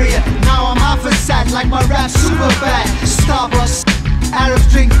Syria. Now I'm half as sad, like my rap super bad. Starbucks, Arabs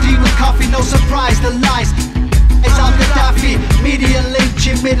drink demon coffee, no surprise, the lies. It's Al Gaddafi, media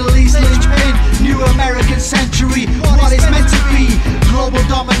lynching, Middle East linchpin, new American century, what is meant to be. Global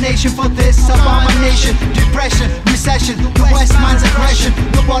domination for this abomination, depression, recession, the West man's aggression.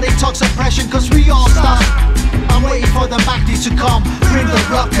 Nobody talks oppression, cause we all stop. I'm waiting for the Mahdi to come, bring the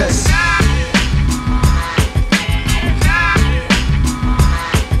ruckus.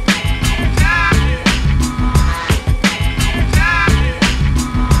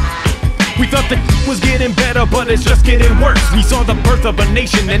 We thought the was getting better, but it's just getting worse. We saw the birth of a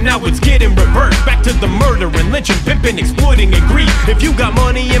nation, and now it's getting reversed. Back to the murder and lynching, pimping, exploiting, and greed. If you got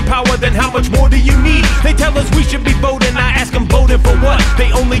money and power, then how much more do you need? They tell us we should be voting, I ask them voting for what?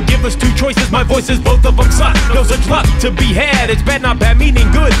 They only give us two choices, my voice is both of them suck. No such luck to be had, it's bad, not bad, meaning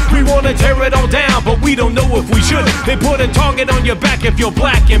good. We wanna tear it all down, but we don't know if we should. They put a target on your back if you're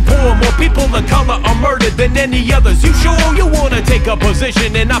black and poor. More people of color are murdered than any others. You sure you wanna take a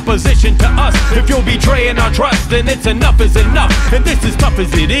position in opposition to us? If you're betraying our trust, then it's enough is enough. And this is tough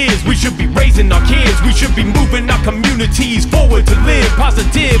as it is. We should be raising our kids. We should be moving our communities forward to live.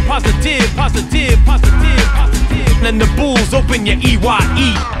 Positive, positive, positive, positive, positive. And the bulls, open your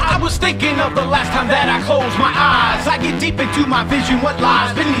EYE. I was thinking of the last time that I closed my eyes. I get deep into my vision, what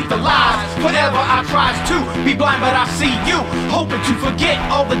lies beneath the lies. Forever I tries to be blind, but I see you, hoping to forget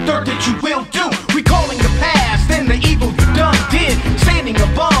all the dirt that you will do. Recalling the past and the evil you done did. Standing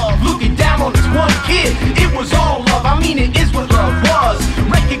above, looking down on this one kid. It was all love, I mean it is what love was.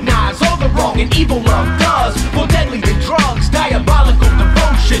 Recognize all the wrong and evil love does. More deadly than drugs, diabolical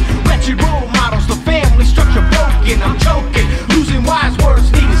devotion. Wretched role models, the family structure broken. I'm choking, losing wise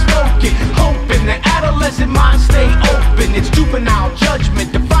words needed spoken. Hoping the adolescent mind stay open. It's juvenile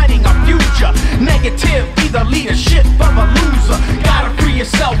judgment defining our future. Negative, be the leadership of a loser. Gotta free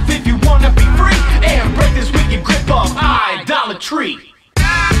yourself if you wanna be free. And break this wicked grip of idolatry.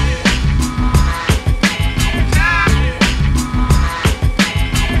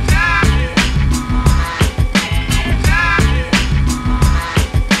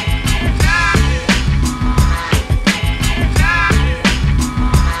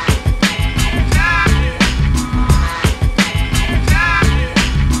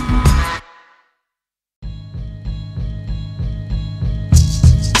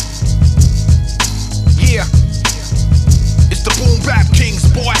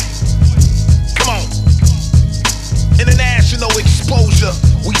 Exposure,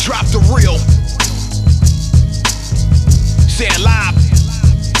 we drop the real. Say it live.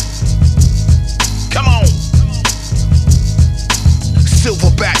 Come on.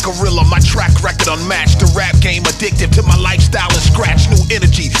 Silverback gorilla, my track record unmatched. The rap game addictive to my lifestyle and scratch. New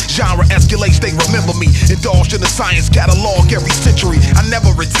energy, genre escalates, they remember me. Indulged in the science catalog every century. I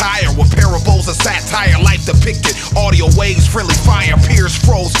never retire with parables of satire. Life depicted, audio waves, friendly fire. Peers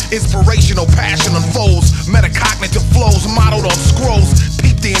froze, inspirational passion unfolds. Metacognitive flows modeled on scrolls.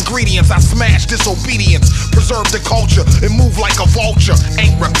 Peep the ingredients, I smash disobedience. Preserve the culture and move like a vulture.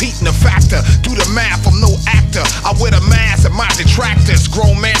 Ain't repeating the factor, do the math, I'm no actor. I wear the mask and my detractors.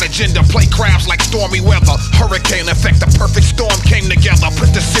 Grown man agenda, play crafts like stormy weather. Hurricane effect, the perfect storm came together.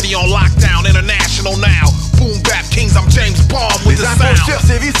 Put the city on lockdown, international now. Boom bap kings, I'm James Bond with the sound. Les imposteurs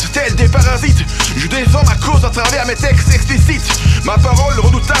sévissent tels des parasites. Je défends ma cause à travers mes textes explicites. Ma parole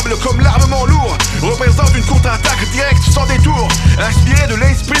redoutable comme l'armement lourd représente une contre-attaque directe sans détour. Inspiré de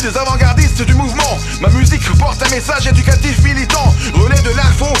l'esprit des avant-gardistes du mouvement, ma musique porte un message éducatif militant. Relais de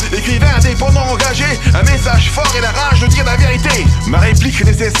l'info, écrivain indépendant engagé. Un message fort et la rage de dire la vérité. Ma réplique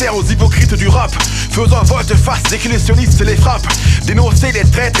nécessaire aux hypocrites du rap, faisant volte-face dès que les sionistes les frappent. Dénoncer les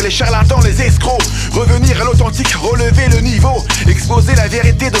traîtres, les charlatans, les escrocs. Revenir à l'authentique, relever le niveau. Exposer la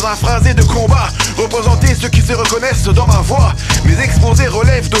vérité dans un phrasé de combat. Représenter ceux qui se reconnaissent dans ma voix. Mes exposés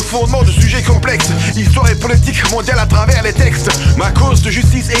relèvent de fondements de sujets complexes. Histoire et politique mondiale à travers les textes. Ma cause de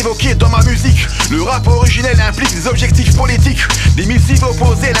justice évoquée dans ma musique. Le rap originel implique des objectifs politiques. Des missives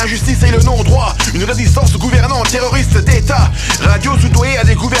opposées à l'injustice et le non-droit. Une résistance aux gouvernants terroristes d'État. Radio soudoyée à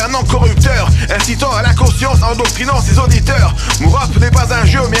des gouvernants corrupteurs. Incitant à l'inconscience, endoctrinant ses auditeurs. Mon rap n'est pas un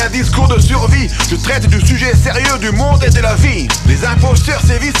jeu mais un discours de survie. Je traite du sujet sérieux du monde et de la vie. Les imposteurs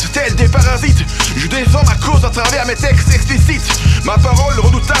sévissent tels des parasites. Je défends ma cause à travers mes textes explicites. Ma parole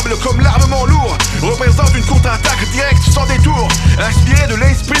redoutable comme l'armement lourd représente une contre-attaque directe sans détour. Inspiré de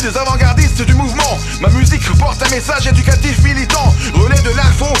l'esprit des avant-gardistes du mouvement, ma musique porte un message éducatif militant. Relais de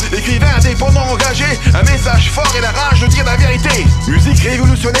l'info, écrivain indépendant engagé. Un message message fort et la rage de dire la vérité. Musique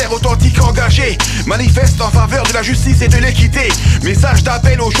révolutionnaire, authentique, engagée, manifeste en faveur de la justice et de l'équité. Message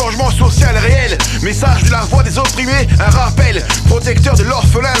d'appel au changement social réel. Message de la voix des opprimés, un rappel. Protecteur de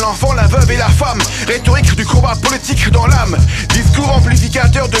l'orphelin, l'enfant, la veuve et la femme. Rhétorique du combat politique dans l'âme. Discours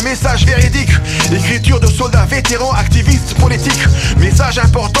amplificateur de messages véridiques. Écriture de soldats vétérans, activistes politiques. Message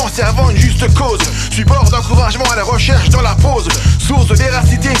important servant une juste cause. Support d'encouragement à la recherche dans la pause. Source de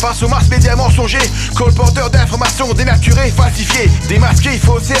véracité face aux masses médias mensongers. Colporteur d'informations dénaturées, falsifiées. Démasqués,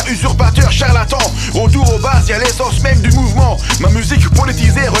 faussaires, usurpateurs, charlatans. Retour aux bases et à l'essence même du mouvement. Ma musique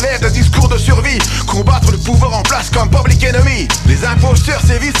politisée relève d'un discours de survie. Combattre le pouvoir en place comme public enemy. Les imposteurs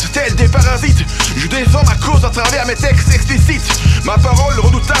sévissent tels des parasites. Je défends ma cause à travers mes textes explicites. Ma parole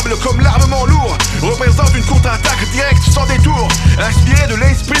redoutable comme l'armement lourd représente une contre-attaque directe sans détour. Inspiré de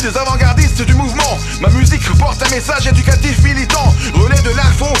l'esprit des avant-gardistes du mouvement, ma musique porte un message éducatif militant. Relais de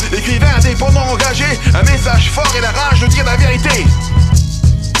l'info, écrivain indépendant engagé. Un message fort et la rage de dire la vérité.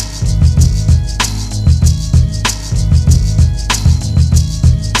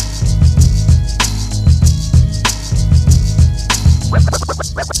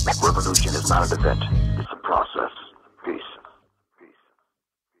 Revolution is not an event, it's a process. Peace.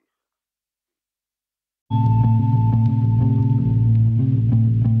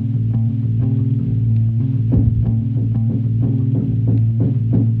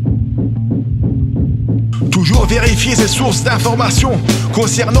 Toujours vérifier ses sources d'informations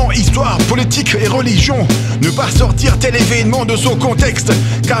concernant histoire, politique et religion. Ne pas sortir tel événement de son contexte.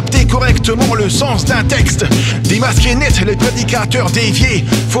 Capter correctement le sens d'un texte. Démasquer net les prédicateurs déviés,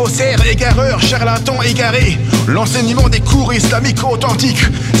 faussaires, égareurs, charlatans égarés. L'enseignement des cours islamiques authentiques.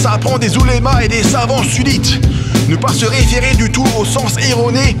 Ça prend des oulémas et des savants sunnites. Ne pas se référer du tout au sens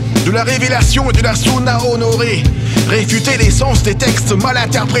erroné de la révélation et de la sunna honorée. Réfuter l'essence des textes mal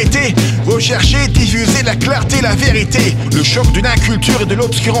interprétés. Rechercher, diffuser la clarté, la vérité. Le choc d'une inculture et de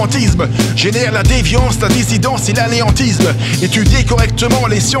l'obscurantisme génère la déviance, la dissidence et l'anéantisme. Étudier correctement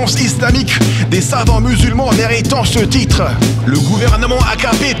les sciences islamiques. Des savants musulmans méritant ce titre. Le gouvernement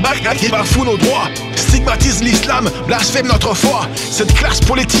AKP bafoue nos droits, stigmatise l'islam, blasphème notre foi. Cette classe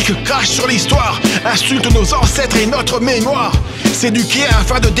politique crache sur l'histoire, insulte nos ancêtres et notre mémoire. S'éduquer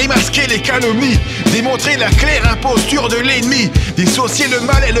afin de démasquer les calomnies, démontrer la claire imposture de l'ennemi, dissocier le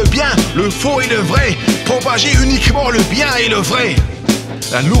mal et le bien, le faux et le vrai, propager uniquement le bien et le vrai.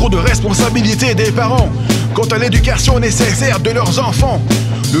 La lourde responsabilité des parents quant à l'éducation nécessaire de leurs enfants.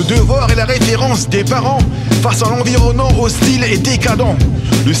 Le devoir et la référence des parents face à l'environnement hostile et décadent.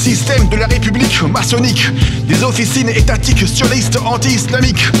 Le système de la République maçonnique, des officines étatiques sionistes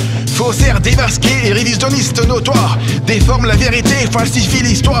anti-islamiques, faussaires démasqués et révisionnistes notoires, déforment la vérité et falsifient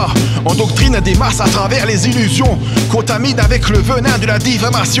l'histoire, endoctrinent des masses à travers les illusions, contaminent avec le venin de la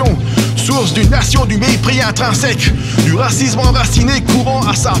diffamation, source d'une nation du mépris intrinsèque, du racisme enraciné courant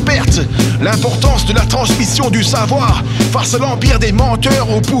à sa perte, l'importance de la transmission du savoir face à l'empire des menteurs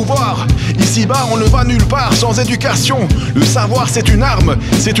au pouvoir. Ici-bas, on ne va nulle part sans éducation. Le savoir, c'est une arme,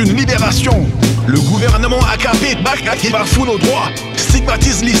 c'est une libération. Le gouvernement AKP bafoue nos droits,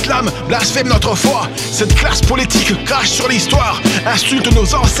 stigmatise l'islam, blasphème notre foi. Cette classe politique crache sur l'histoire, insulte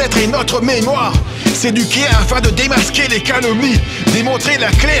nos ancêtres et notre mémoire. S'éduquer afin de démasquer les calomnies, démontrer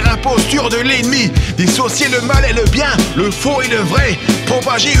la claire imposture de l'ennemi, dissocier le mal et le bien, le faux et le vrai,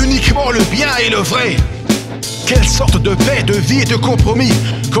 propager uniquement le bien et le vrai. Quelle sorte de paix, de vie et de compromis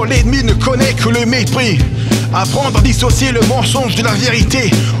quand l'ennemi ne connaît que le mépris. Apprendre à dissocier le mensonge de la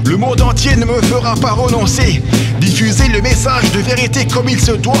vérité, le monde entier ne me fera pas renoncer. Diffuser le message de vérité comme il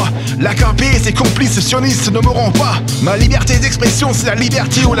se doit. L'AKP et ses complices sionistes ne m'auront pas. Ma liberté d'expression, c'est la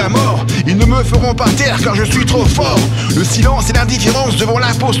liberté ou la mort. Ils ne me feront pas taire car je suis trop fort. Le silence et l'indifférence devant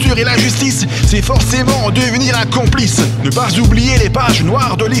l'imposture et l'injustice, c'est forcément en devenir un complice. Ne pas oublier les pages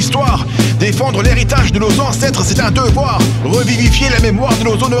noires de l'histoire. Défendre l'héritage de nos ancêtres, c'est un devoir. Revivifier la mémoire de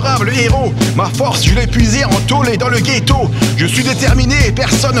nos honorables héros. Ma force, je l'ai puisée en tôle et dans le ghetto. Je suis déterminé et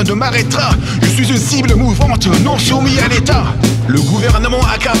personne ne m'arrêtera. Je suis une cible mouvante, non soumis à l'État. Le gouvernement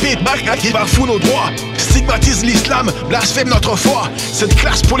AKP bafoue nos droits, stigmatise l'islam, blasphème notre foi. Cette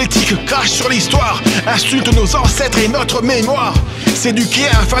classe politique crache sur l'histoire, insulte nos ancêtres et notre mémoire. S'éduquer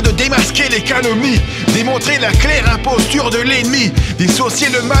afin de démasquer les calomnies, démontrer la claire imposture de l'ennemi, dissocier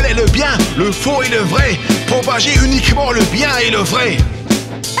le mal et le bien, le faux et le vrai, propager uniquement le bien et le vrai.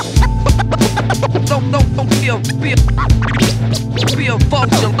 Be a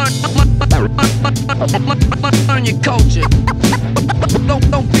vulture, learn your culture. Don't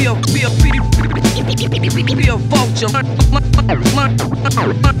be a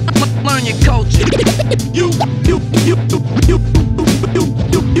vulture, learn your culture.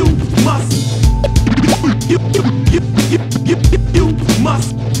 You must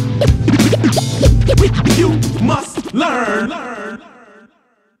must learn.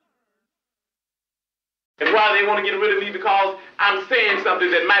 And why they want to get rid of me? Because I'm saying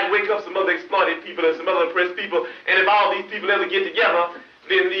something that might wake up some other exploited people and some other oppressed people. And if all these people ever get together,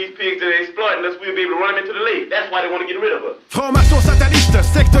 then these pigs that are exploiting us, we'll be able to run them into the lake. That's why they want to get rid of us. Franc-maçon sataniste,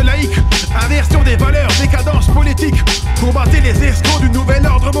 secte laïque, inversion des valeurs, décadence politique. Combattez les escrocs du nouvel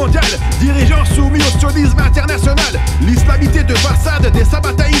ordre mondial, dirigeants soumis au sionisme international. L'islamisté de façade des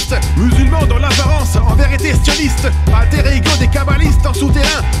sabbataïstes, musulmans dans l'apparence, en vérité sionistes. Alter ego des kabbalistes en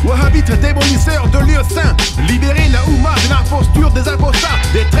souterrain, wahhabites démolisseurs de lieux saints. Libérer la Oumma de l'imposture des apostats,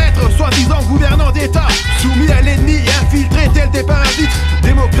 des traîtres soi-disant gouvernants d'État, soumis à l'ennemi et infiltrés tels des parasites.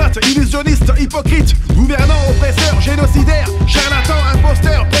 Démocrates, illusionnistes, hypocrites, gouvernants, oppresseurs, génocidaires, charlatans,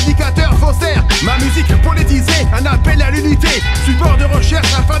 imposteurs, prédicateurs, faussaires. Ma musique politisée, un appel à l'unité, support de recherche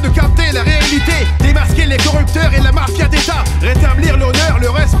afin de capter la réalité, démasquer les corrupteurs et la mafia d'État, rétablir l'honneur,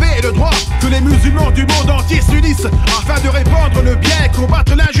 le respect et le droit, que les musulmans du monde entier s'unissent afin de répandre le bien et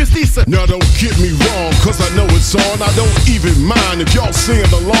combattre l'injustice. Now don't get me wrong, cause I know it's on. I don't even mind if y'all sing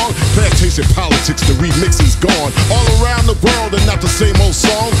along. Plantation politics, the remix is gone. All around the world and not the same old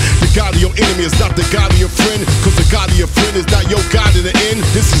song. The God of your enemy is not the God of your friend, cause the God of your friend is not your God in the end.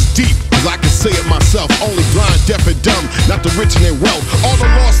 This is deep, cause I can say it myself. Only blind, deaf and dumb, not the rich and their wealth. All the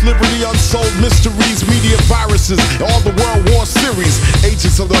lost liberty, unsolved mysteries, media viruses, all the world war series.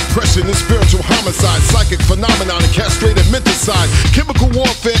 Agents of the oppression and spiritual homicide, psychic phenomenon and castrated mental side. Chemical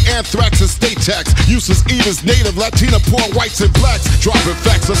warfare, anthrax and state tax. Useless eaters, native, Latina, poor, whites and blacks. Dropping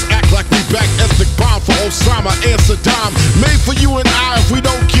facts, let's act like we back. Ethnic bomb for Osama and Saddam. Made for you and I, if we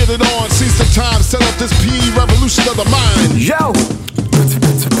don't get it on. Seize the time, set up this PE revolution of the mind. Yo!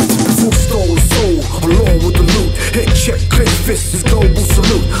 Full stole soul, along with the loot. Head check, clenched fists, is global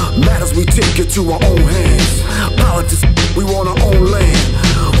salute. Matters we take it to our own hands. Politics, we want our own land.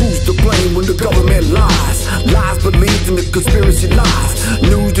 Who's to blame when the government lies? Lies believed in the conspiracy lies.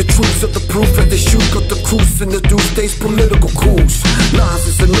 Knew the truths of the proof as they shoot up the cruise in the doomsday's political coups. Lies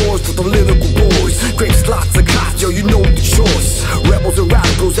is a noise for the lyrical boys. Great slots and cots, yo, you know the choice. Rebels and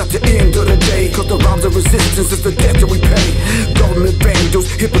radicals at the end of the day, cause the rhymes of resistance is the debt that we pay. Government vandals,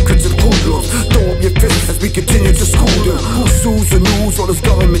 hypocrites and hoodlums, throw up your fists as we continue to school them. Who sues the news or this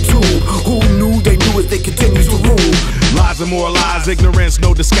government tool? Who knew they knew as they continue to rule? Lies and more lies, ignorance,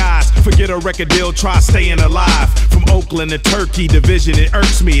 no disguise. Forget a record deal, try staying alive. From Oakland to Turkey, division, it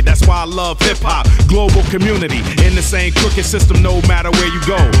irks me. That's why I love hip-hop, global community. In the same crooked system, no matter where you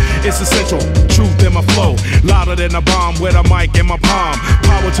go. It's essential, truth in my flow. Louder than a bomb with a mic in my palm.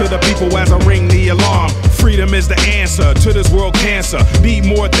 Power to the people as I ring the alarm. Freedom is the answer to this world cancer. Be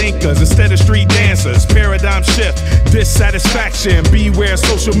more thinkers instead of street dancers. Paradigm shift, dissatisfaction. Beware,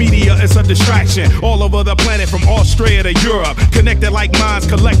 social media is a distraction. All over the planet from Australia to Europe. Connected like minds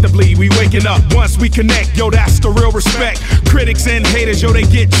collectively, we waking up. Once we connect, yo, that's the real respect. Critics and haters, yo, they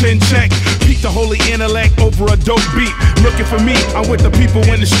get chin checked. Peak the holy intellect over a dope beat. Looking for me, I'm with the people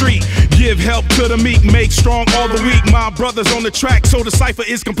in the street. Give help to the meek, make strong all the weak. My brothers on the track, so the cipher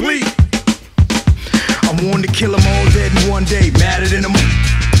is complete. I'm warned to kill them all dead in one day. Madder than them,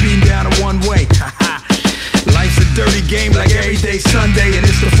 beating down a one way. Life's a dirty game like every day Sunday, and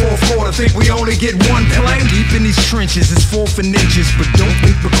it's the fourth quarter. Think we only get one play? Deep in these trenches, it's 4 inches. But don't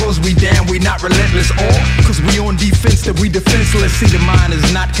think because we down, we not relentless. Or cause we on defense that we defenseless. See, the mind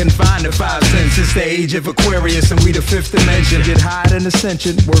is not confined to 5 cents. It's the age of Aquarius and we the 5th dimension. Get higher than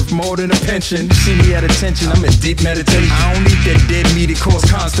ascension, worth more than a pension. See me at attention, I'm in deep meditation. I don't eat that dead meat, it cause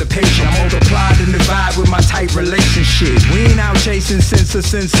constipation. I multiplied and divide with my tight relationship. We ain't out chasing sense of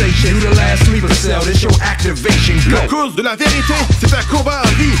sensation. You the last sleeper cell, this your activation. La cause de la vérité, c'est un combat à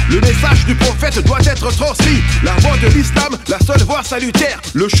vie. Le message du prophète doit être transmis. La voie de l'islam, la seule voie salutaire.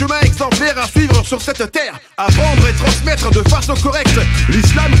 Le chemin exemplaire à suivre sur cette terre. Apprendre et transmettre de façon correcte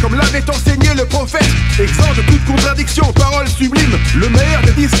l'islam comme l'avait enseigné le prophète. Exempt de toute contradiction, parole sublime. Le meilleur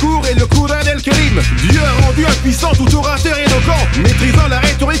des discours est le Coran el-Karim. Dieu a rendu impuissant tout orateur éloquent, maîtrisant la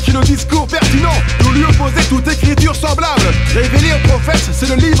rhétorique et le discours pertinent. Nous lui opposer toute écriture semblable. Révélé au prophète, c'est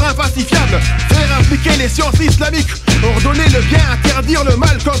le livre impacifiable. Faire appliquer les sciences islamiques, ordonner le bien, interdire le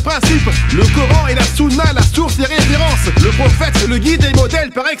mal comme principe. Le Coran et la Sunna, la source et référence. Le prophète, le guide et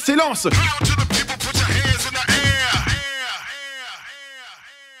modèle par excellence.